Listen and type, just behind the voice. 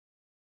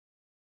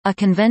A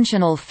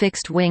conventional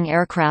fixed-wing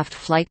aircraft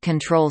flight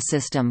control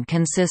system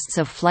consists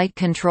of flight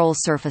control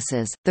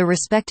surfaces, the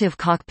respective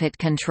cockpit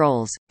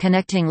controls,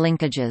 connecting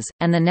linkages,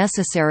 and the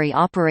necessary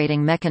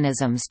operating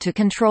mechanisms to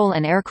control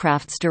an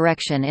aircraft's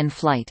direction in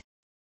flight.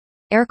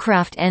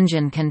 Aircraft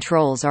engine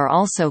controls are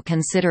also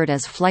considered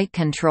as flight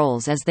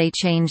controls as they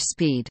change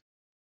speed.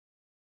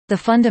 The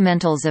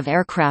fundamentals of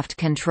aircraft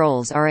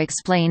controls are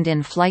explained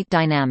in Flight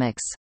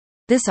Dynamics.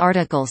 This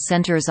article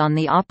centers on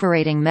the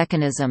operating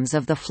mechanisms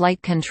of the flight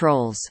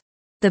controls.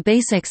 The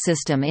basic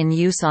system in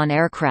use on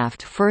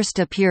aircraft first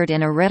appeared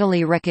in a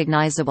readily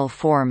recognizable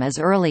form as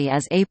early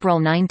as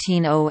April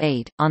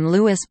 1908, on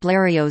Louis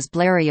Blériot's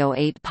Blériot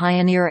 8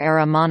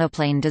 Pioneer-era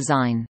monoplane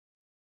design.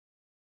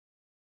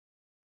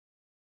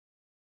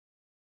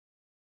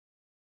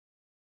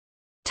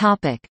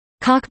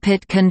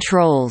 Cockpit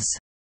controls.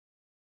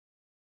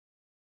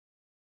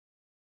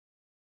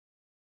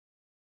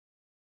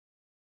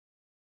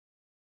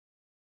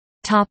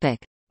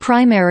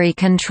 Primary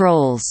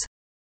controls.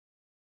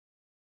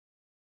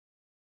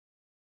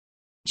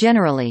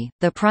 Generally,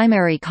 the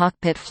primary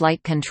cockpit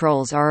flight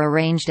controls are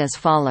arranged as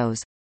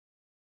follows.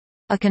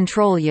 A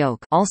control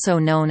yoke, also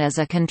known as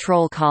a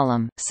control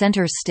column,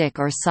 center stick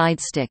or side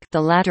stick, the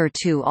latter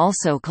two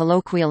also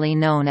colloquially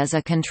known as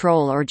a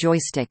control or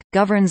joystick,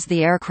 governs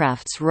the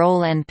aircraft's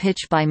roll and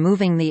pitch by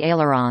moving the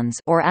ailerons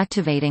or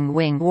activating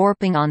wing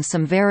warping on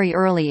some very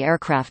early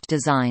aircraft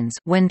designs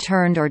when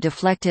turned or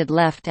deflected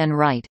left and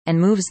right, and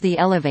moves the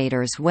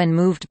elevators when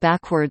moved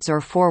backwards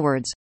or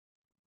forwards.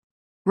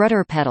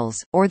 Rudder pedals,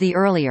 or the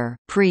earlier,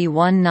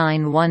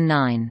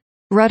 pre-1919,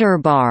 rudder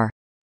bar,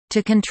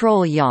 to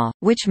control yaw,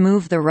 which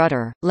move the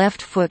rudder. Left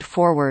foot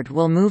forward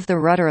will move the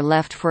rudder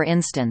left, for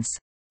instance.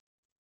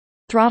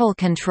 Throttle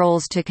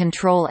controls to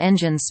control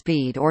engine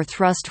speed or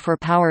thrust for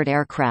powered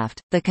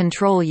aircraft. The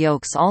control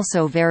yokes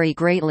also vary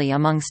greatly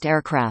amongst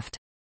aircraft.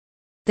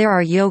 There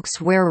are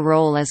yokes where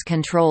roll is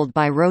controlled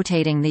by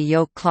rotating the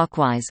yoke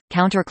clockwise,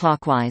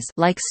 counterclockwise,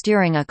 like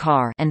steering a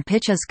car, and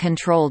pitch is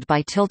controlled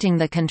by tilting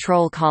the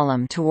control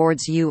column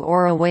towards you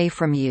or away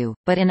from you,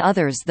 but in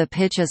others the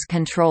pitch is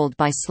controlled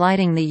by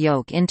sliding the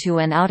yoke into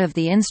and out of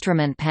the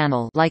instrument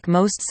panel, like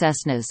most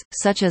Cessnas,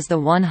 such as the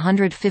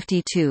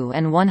 152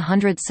 and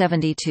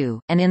 172,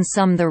 and in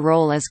some the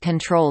roll is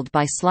controlled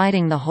by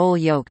sliding the whole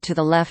yoke to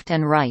the left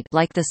and right,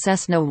 like the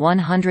Cessna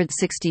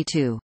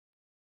 162.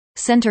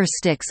 Center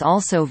sticks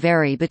also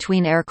vary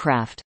between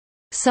aircraft.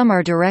 Some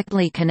are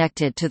directly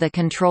connected to the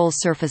control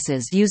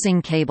surfaces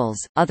using cables,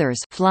 others,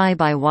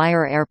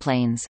 fly-by-wire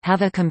airplanes,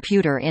 have a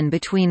computer in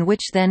between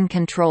which then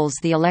controls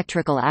the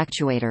electrical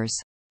actuators.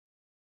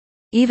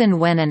 Even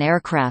when an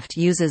aircraft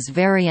uses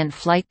variant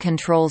flight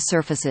control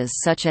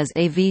surfaces such as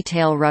a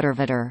V-tail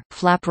ruddervator,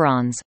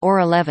 flaperons, or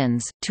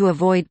elevens, to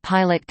avoid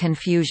pilot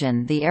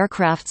confusion, the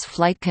aircraft's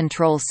flight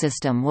control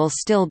system will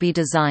still be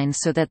designed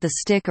so that the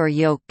stick or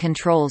yoke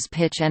controls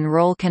pitch and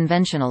roll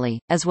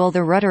conventionally, as will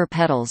the rudder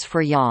pedals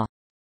for yaw.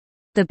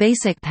 The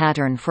basic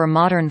pattern for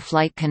modern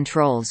flight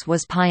controls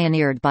was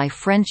pioneered by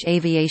French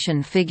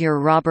aviation figure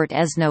Robert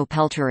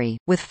Esnault-Pelterie,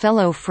 with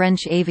fellow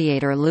French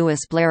aviator Louis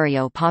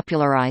Blériot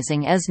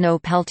popularizing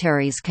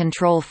Esnault-Pelterie's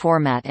control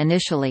format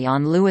initially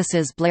on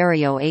Louis's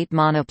Blériot 8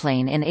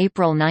 monoplane in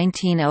April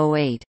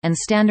 1908, and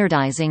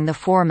standardizing the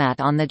format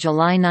on the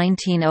July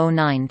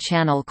 1909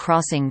 Channel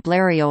crossing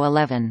Blériot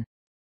 11.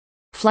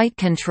 Flight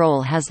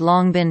control has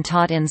long been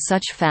taught in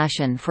such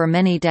fashion for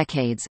many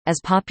decades,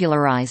 as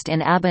popularized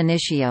in ab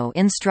initio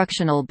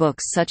instructional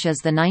books such as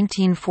the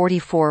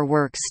 1944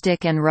 work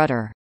Stick and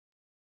Rudder.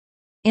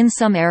 In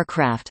some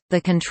aircraft,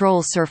 the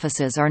control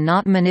surfaces are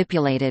not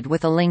manipulated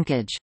with a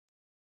linkage.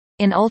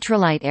 In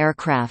ultralight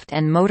aircraft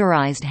and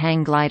motorized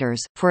hang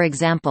gliders, for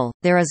example,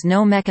 there is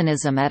no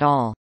mechanism at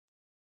all.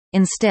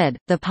 Instead,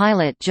 the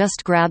pilot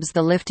just grabs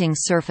the lifting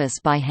surface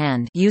by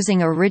hand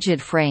using a rigid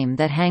frame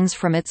that hangs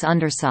from its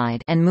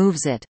underside and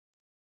moves it.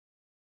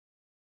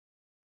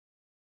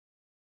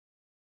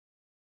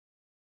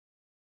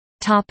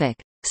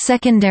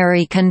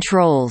 Secondary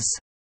controls.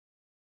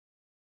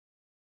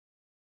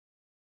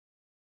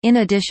 In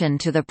addition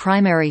to the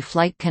primary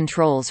flight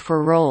controls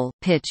for roll,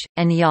 pitch,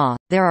 and yaw,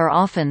 there are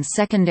often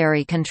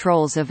secondary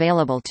controls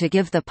available to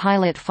give the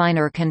pilot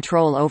finer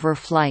control over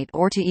flight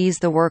or to ease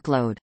the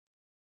workload.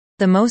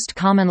 The most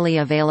commonly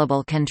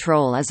available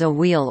control is a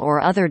wheel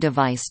or other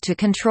device to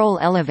control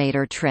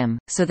elevator trim,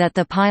 so that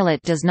the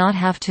pilot does not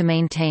have to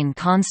maintain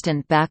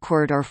constant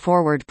backward or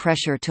forward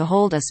pressure to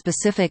hold a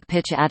specific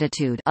pitch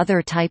attitude.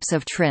 Other types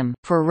of trim,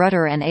 for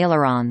rudder and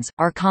ailerons,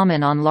 are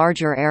common on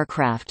larger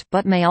aircraft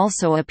but may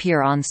also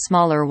appear on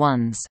smaller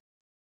ones.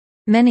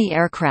 Many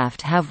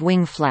aircraft have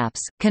wing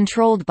flaps,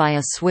 controlled by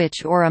a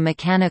switch or a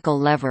mechanical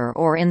lever,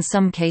 or in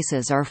some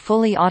cases are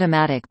fully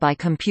automatic by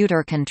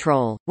computer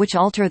control, which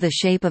alter the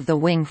shape of the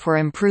wing for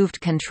improved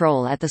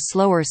control at the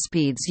slower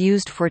speeds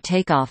used for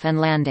takeoff and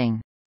landing.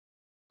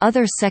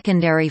 Other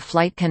secondary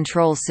flight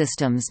control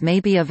systems may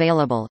be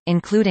available,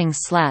 including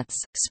slats,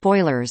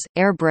 spoilers,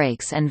 air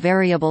brakes and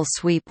variable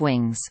sweep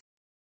wings.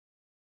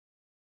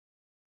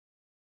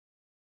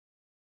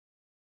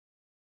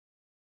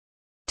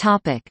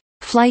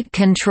 Flight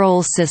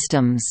control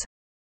systems.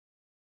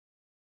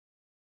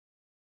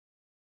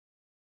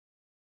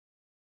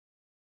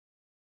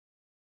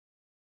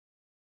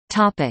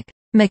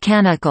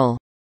 Mechanical.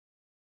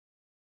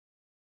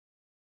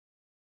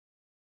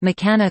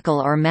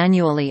 Mechanical or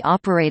manually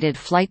operated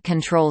flight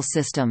control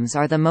systems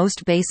are the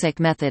most basic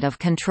method of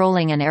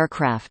controlling an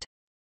aircraft.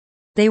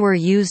 They were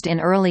used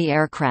in early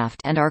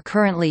aircraft and are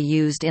currently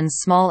used in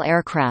small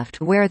aircraft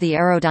where the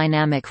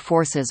aerodynamic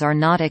forces are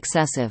not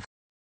excessive.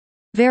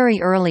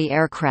 Very early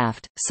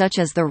aircraft, such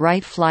as the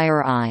Wright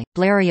Flyer I,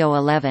 Blériot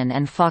 11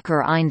 and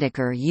Fokker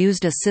Eindecker,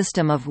 used a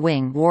system of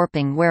wing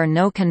warping where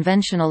no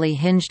conventionally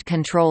hinged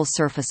control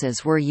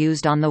surfaces were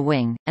used on the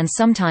wing, and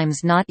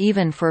sometimes not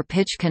even for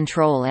pitch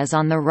control as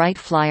on the Wright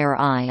Flyer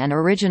I and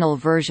original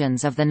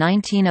versions of the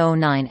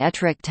 1909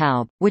 Ettrick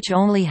Taube, which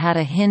only had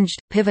a hinged,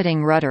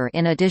 pivoting rudder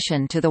in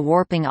addition to the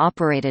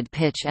warping-operated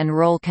pitch and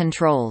roll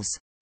controls.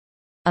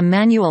 A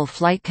manual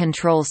flight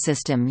control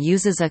system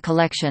uses a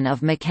collection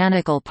of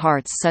mechanical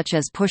parts such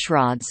as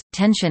pushrods,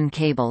 tension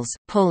cables,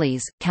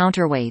 pulleys,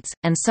 counterweights,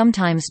 and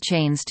sometimes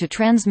chains to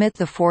transmit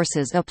the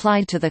forces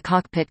applied to the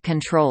cockpit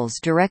controls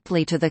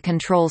directly to the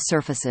control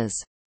surfaces.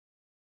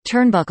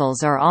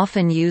 Turnbuckles are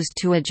often used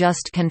to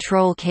adjust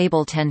control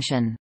cable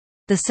tension.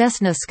 The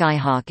Cessna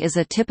Skyhawk is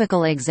a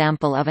typical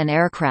example of an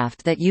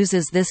aircraft that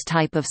uses this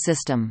type of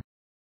system.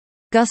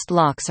 Gust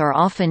locks are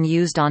often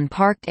used on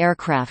parked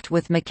aircraft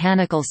with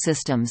mechanical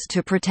systems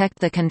to protect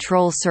the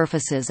control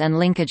surfaces and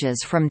linkages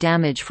from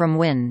damage from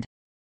wind.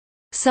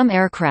 Some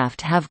aircraft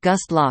have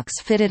gust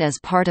locks fitted as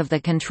part of the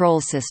control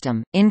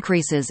system.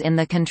 Increases in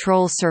the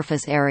control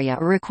surface area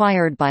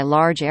required by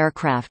large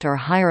aircraft or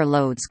higher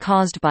loads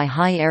caused by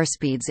high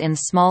airspeeds in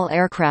small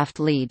aircraft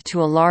lead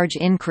to a large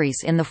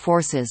increase in the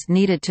forces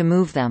needed to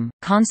move them.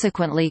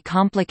 Consequently,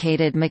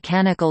 complicated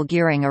mechanical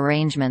gearing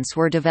arrangements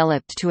were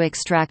developed to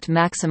extract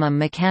maximum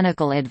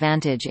mechanical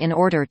advantage in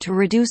order to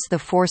reduce the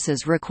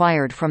forces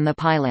required from the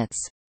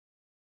pilots.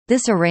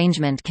 This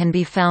arrangement can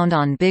be found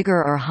on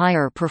bigger or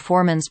higher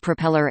performance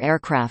propeller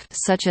aircraft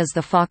such as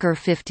the Fokker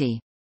 50.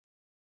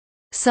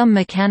 Some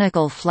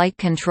mechanical flight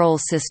control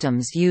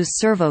systems use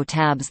servo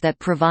tabs that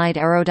provide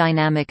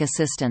aerodynamic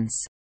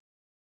assistance.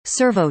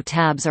 Servo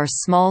tabs are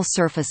small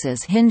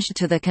surfaces hinged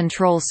to the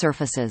control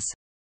surfaces.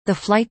 The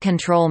flight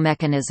control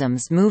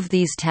mechanisms move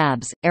these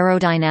tabs,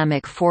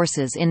 aerodynamic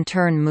forces in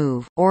turn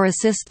move, or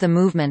assist the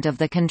movement of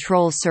the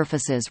control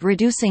surfaces,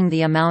 reducing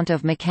the amount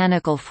of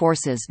mechanical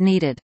forces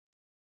needed.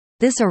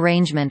 This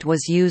arrangement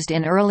was used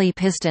in early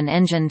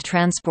piston-engined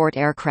transport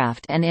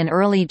aircraft and in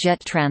early jet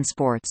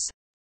transports.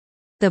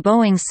 The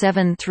Boeing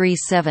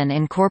 737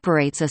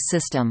 incorporates a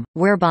system,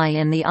 whereby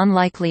in the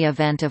unlikely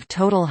event of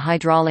total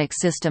hydraulic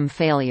system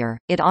failure,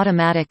 it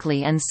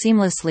automatically and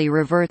seamlessly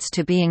reverts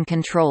to being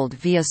controlled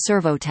via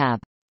servo tab.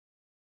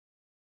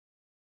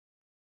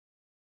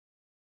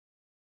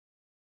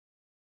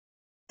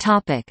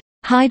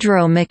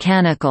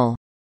 Hydro-mechanical.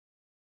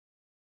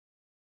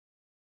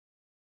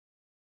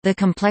 The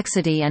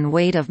complexity and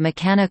weight of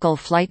mechanical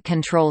flight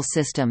control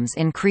systems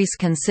increase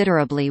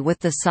considerably with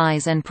the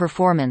size and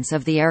performance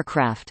of the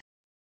aircraft.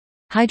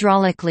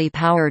 Hydraulically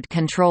powered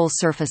control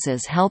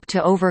surfaces help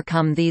to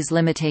overcome these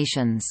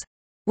limitations.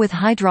 With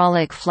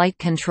hydraulic flight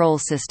control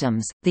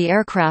systems, the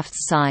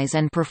aircraft's size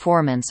and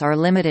performance are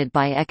limited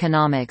by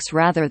economics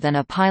rather than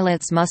a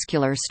pilot's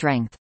muscular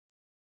strength.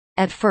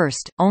 At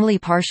first, only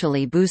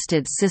partially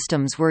boosted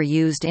systems were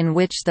used in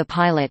which the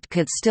pilot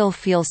could still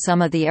feel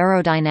some of the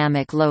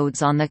aerodynamic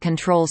loads on the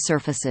control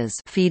surfaces.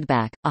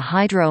 Feedback. A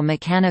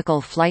hydro-mechanical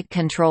flight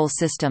control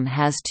system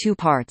has two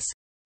parts.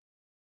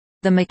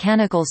 The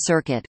mechanical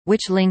circuit,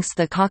 which links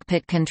the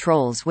cockpit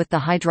controls with the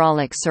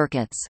hydraulic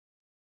circuits.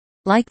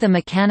 Like the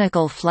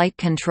mechanical flight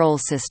control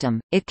system,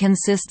 it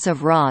consists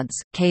of rods,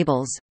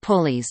 cables,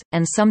 pulleys,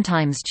 and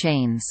sometimes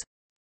chains.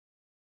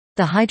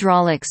 The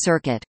hydraulic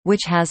circuit,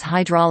 which has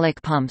hydraulic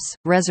pumps,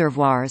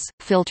 reservoirs,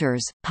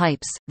 filters,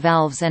 pipes,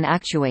 valves and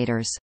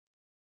actuators.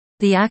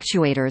 The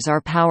actuators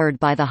are powered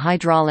by the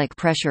hydraulic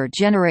pressure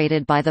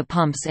generated by the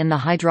pumps in the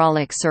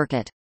hydraulic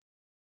circuit.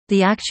 The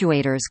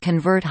actuators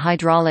convert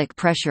hydraulic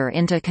pressure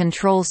into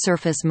control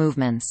surface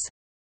movements.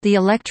 The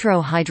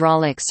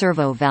electro-hydraulic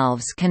servo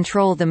valves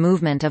control the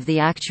movement of the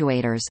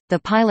actuators. The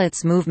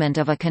pilot's movement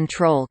of a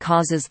control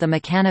causes the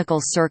mechanical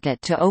circuit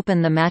to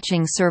open the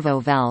matching servo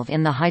valve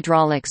in the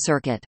hydraulic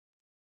circuit.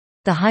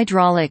 The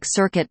hydraulic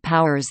circuit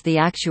powers the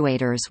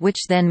actuators,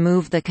 which then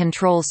move the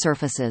control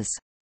surfaces.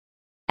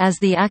 As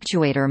the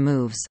actuator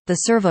moves, the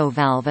servo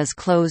valve is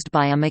closed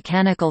by a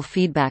mechanical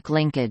feedback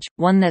linkage,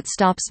 one that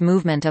stops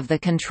movement of the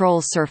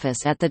control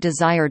surface at the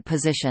desired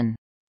position.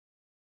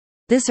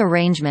 This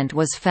arrangement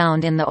was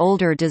found in the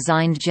older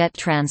designed jet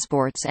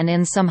transports and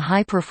in some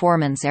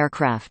high-performance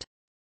aircraft.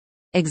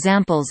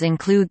 Examples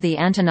include the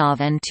Antonov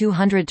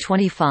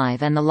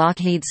An-225 and the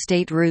Lockheed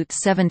State Route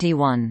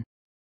 71.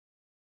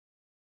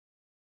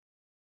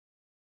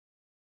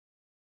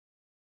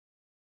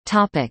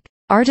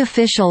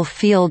 Artificial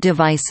feel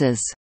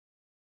devices.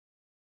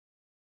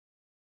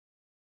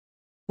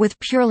 With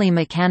purely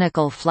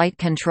mechanical flight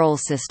control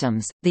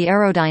systems, the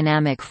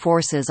aerodynamic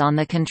forces on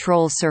the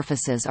control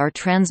surfaces are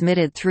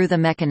transmitted through the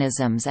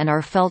mechanisms and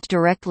are felt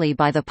directly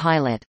by the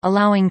pilot,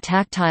 allowing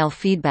tactile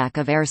feedback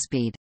of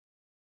airspeed.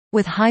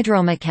 With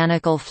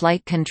hydromechanical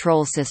flight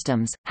control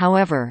systems,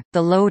 however,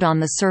 the load on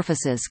the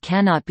surfaces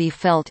cannot be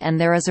felt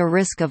and there is a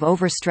risk of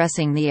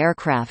overstressing the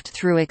aircraft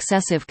through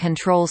excessive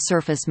control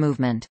surface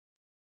movement.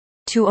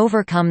 To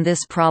overcome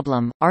this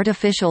problem,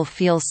 artificial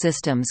feel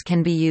systems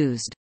can be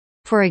used.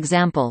 For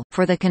example,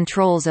 for the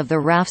controls of the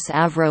RAF's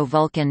Avro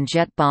Vulcan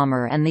jet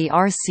bomber and the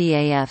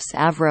RCAF's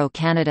Avro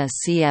Canada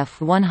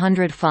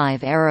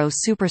CF-105 Aero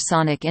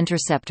supersonic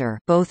interceptor,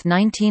 both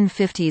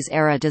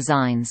 1950s-era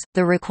designs,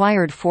 the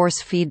required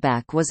force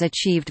feedback was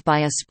achieved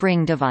by a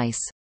spring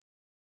device.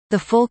 The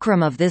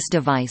fulcrum of this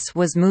device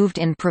was moved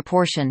in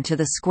proportion to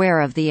the square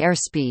of the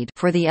airspeed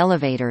for the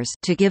elevators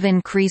to give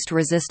increased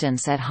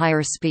resistance at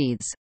higher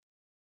speeds.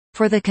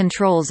 For the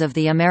controls of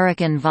the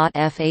American Vought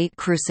F-8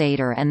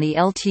 Crusader and the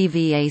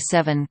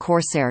LTVA-7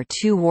 Corsair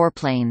II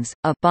warplanes,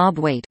 a bob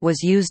weight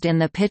was used in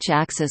the pitch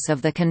axis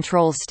of the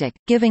control stick,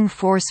 giving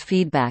force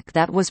feedback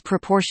that was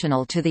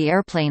proportional to the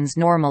airplane's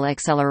normal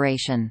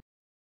acceleration.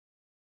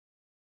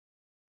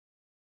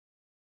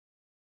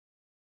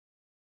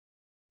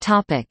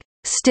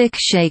 Stick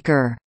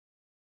shaker.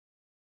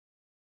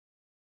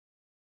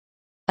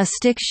 A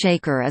stick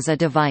shaker is a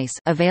device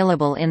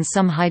available in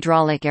some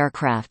hydraulic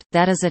aircraft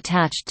that is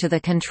attached to the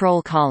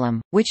control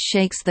column, which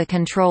shakes the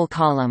control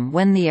column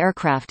when the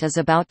aircraft is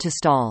about to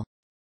stall.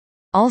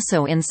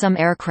 Also in some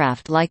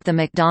aircraft like the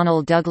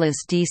McDonnell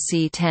Douglas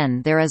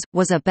DC-10 there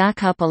was a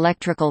backup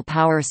electrical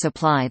power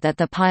supply that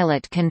the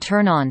pilot can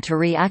turn on to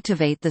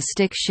reactivate the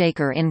stick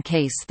shaker in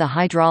case the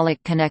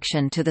hydraulic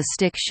connection to the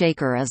stick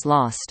shaker is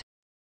lost.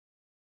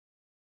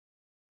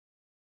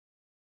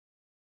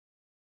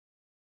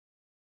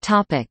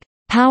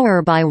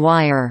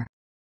 Power-by-wire.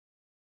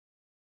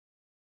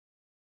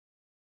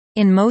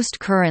 In most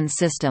current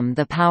system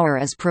the power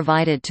is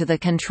provided to the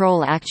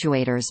control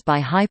actuators by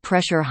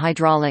high-pressure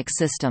hydraulic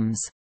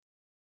systems.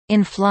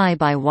 In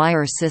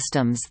fly-by-wire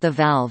systems the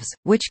valves,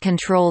 which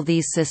control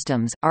these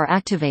systems, are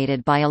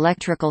activated by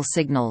electrical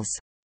signals.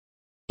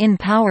 In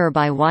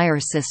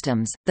power-by-wire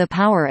systems, the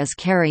power is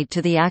carried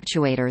to the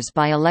actuators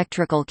by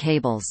electrical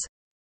cables.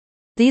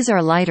 These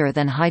are lighter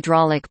than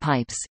hydraulic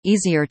pipes,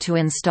 easier to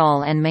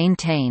install and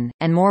maintain,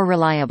 and more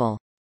reliable.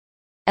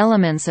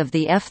 Elements of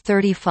the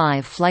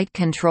F-35 flight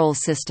control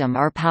system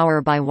are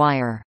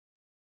power-by-wire.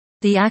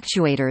 The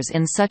actuators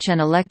in such an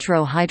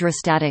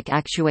electro-hydrostatic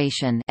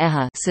actuation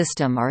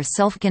system are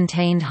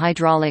self-contained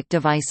hydraulic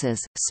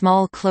devices,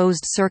 small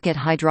closed-circuit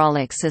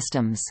hydraulic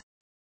systems.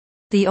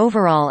 The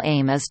overall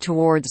aim is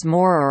towards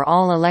more or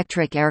all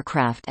electric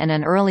aircraft, and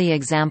an early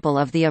example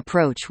of the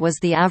approach was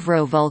the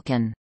Avro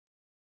Vulcan.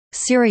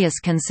 Serious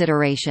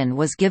consideration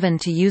was given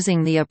to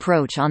using the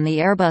approach on the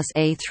Airbus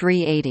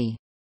A380.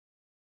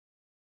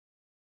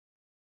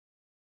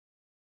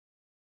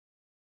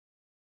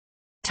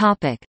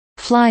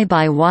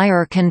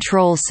 Fly-by-wire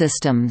control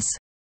systems.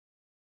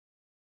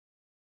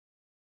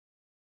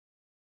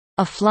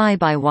 A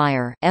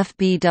fly-by-wire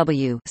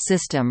 (FBW)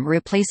 system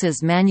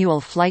replaces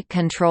manual flight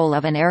control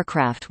of an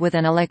aircraft with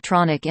an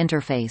electronic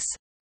interface.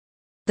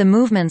 The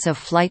movements of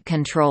flight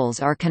controls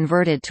are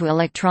converted to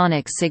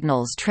electronic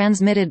signals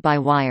transmitted by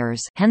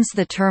wires, hence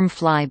the term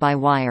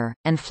fly-by-wire,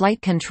 and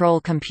flight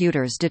control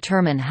computers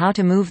determine how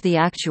to move the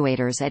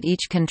actuators at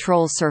each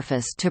control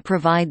surface to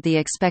provide the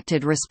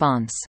expected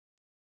response.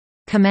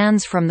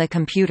 Commands from the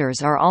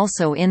computers are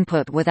also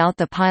input without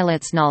the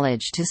pilot's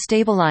knowledge to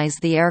stabilize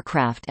the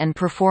aircraft and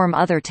perform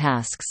other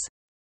tasks.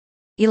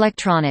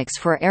 Electronics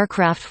for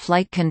aircraft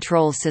flight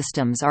control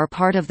systems are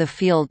part of the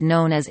field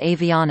known as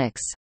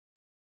avionics.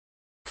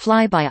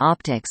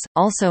 Fly-by-optics,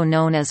 also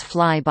known as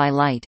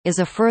fly-by-light, is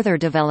a further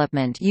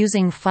development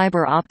using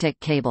fiber optic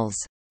cables.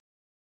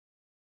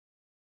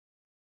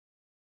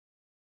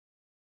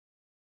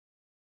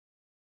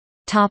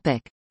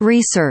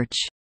 Research.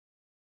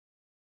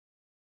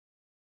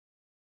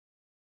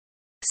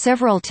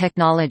 Several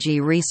technology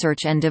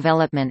research and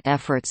development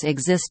efforts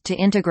exist to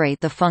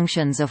integrate the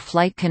functions of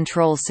flight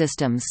control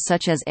systems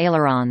such as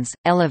ailerons,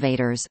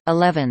 elevators,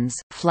 elevons,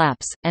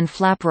 flaps, and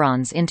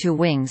flaperons into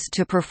wings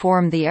to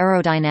perform the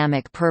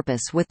aerodynamic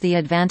purpose with the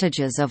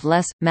advantages of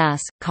less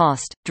mass,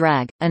 cost,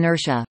 drag,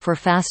 inertia for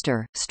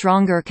faster,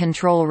 stronger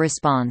control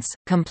response,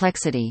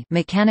 complexity,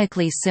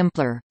 mechanically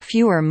simpler,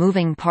 fewer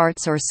moving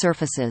parts or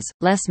surfaces,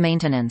 less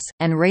maintenance,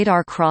 and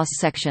radar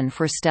cross-section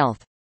for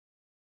stealth.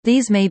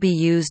 These may be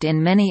used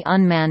in many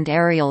unmanned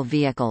aerial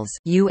vehicles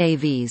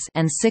 (UAVs)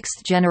 and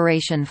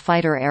sixth-generation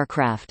fighter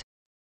aircraft.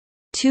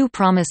 Two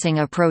promising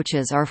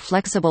approaches are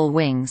flexible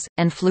wings,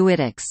 and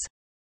fluidics.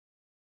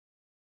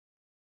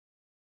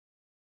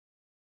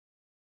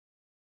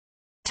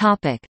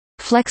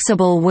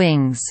 Flexible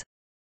wings.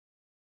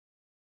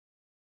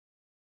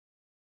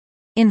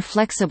 In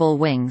flexible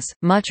wings,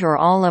 much or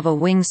all of a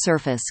wing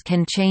surface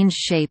can change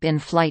shape in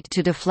flight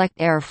to deflect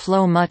air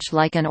flow much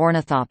like an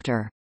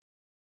ornithopter.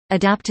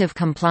 Adaptive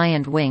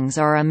compliant wings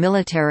are a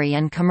military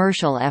and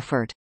commercial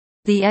effort.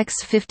 The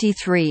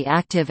X-53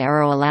 active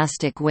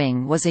aeroelastic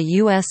wing was a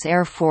U.S.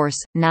 Air Force,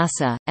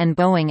 NASA, and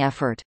Boeing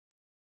effort.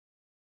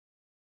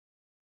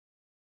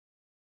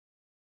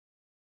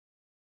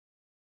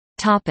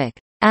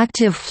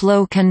 Active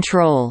flow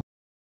control.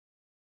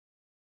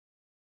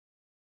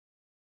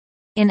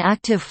 In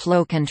active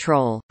flow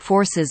control,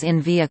 forces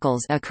in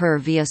vehicles occur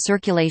via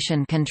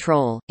circulation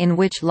control, in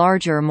which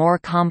larger more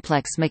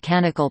complex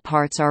mechanical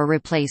parts are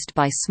replaced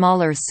by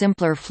smaller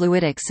simpler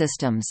fluidic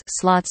systems,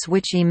 slots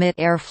which emit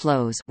air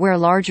flows, where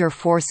larger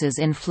forces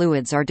in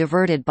fluids are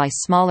diverted by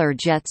smaller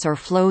jets or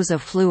flows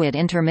of fluid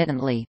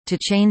intermittently, to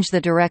change the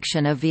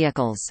direction of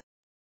vehicles.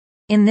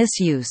 In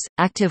this use,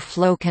 active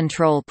flow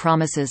control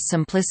promises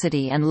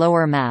simplicity and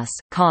lower mass,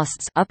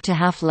 costs up to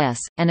half less,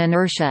 and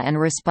inertia and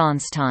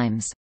response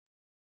times.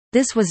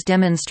 This was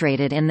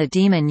demonstrated in the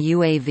Demon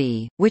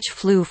UAV, which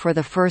flew for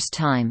the first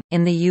time,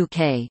 in the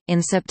UK,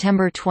 in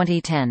September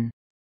 2010.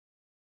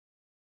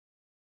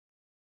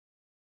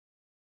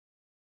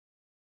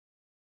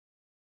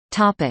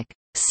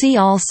 See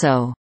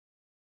also: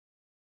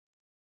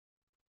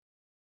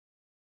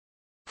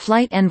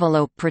 Flight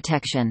envelope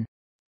protection,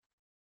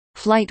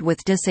 flight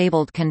with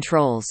disabled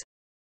controls,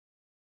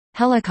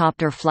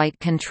 helicopter flight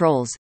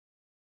controls,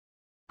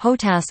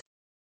 HOTAS,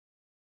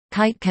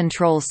 kite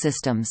control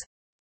systems.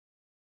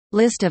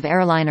 List of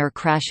airliner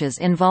crashes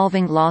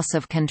involving loss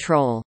of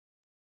control.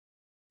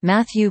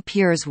 Matthew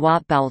Piers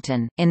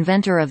Watt-Boulton,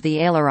 inventor of the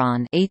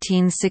aileron,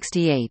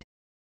 1868.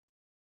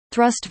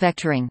 Thrust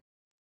vectoring.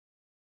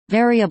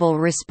 Variable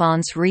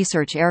response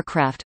research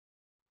aircraft.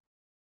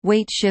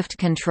 Weight shift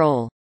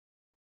control.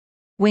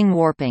 Wing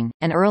warping,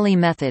 an early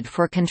method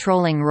for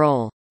controlling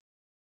roll.